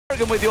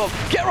with your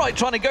get right,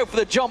 trying to go for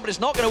the jump, but it's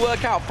not going to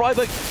work out.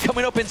 Freiburg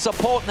coming up in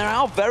support, and they're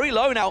out very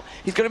low now.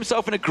 He's got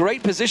himself in a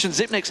great position.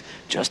 Zipnik's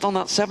just on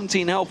that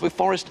 17 health with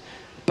Forest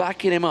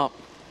backing him up.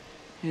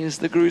 Here's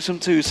the gruesome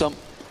twosome.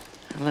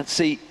 And let's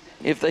see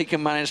if they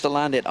can manage to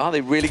land it. Are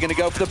they really going to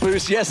go for the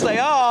boost? Yes, they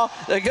are.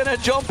 They're going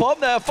to jump on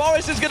there.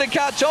 Forest is going to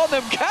catch on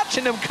them,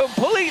 catching them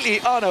completely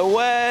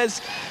unawares.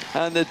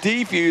 And the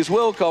defuse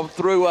will come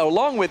through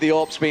along with the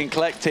AWPs being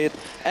collected.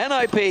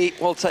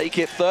 NiP will take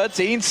it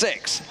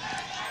 13-6.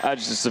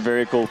 That's just a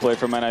very cool play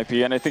from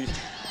NiP, and I think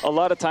a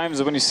lot of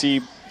times when you see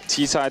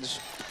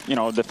T-sides,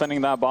 defending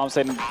that bomb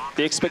site,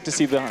 they expect to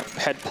see the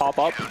head pop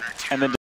up and then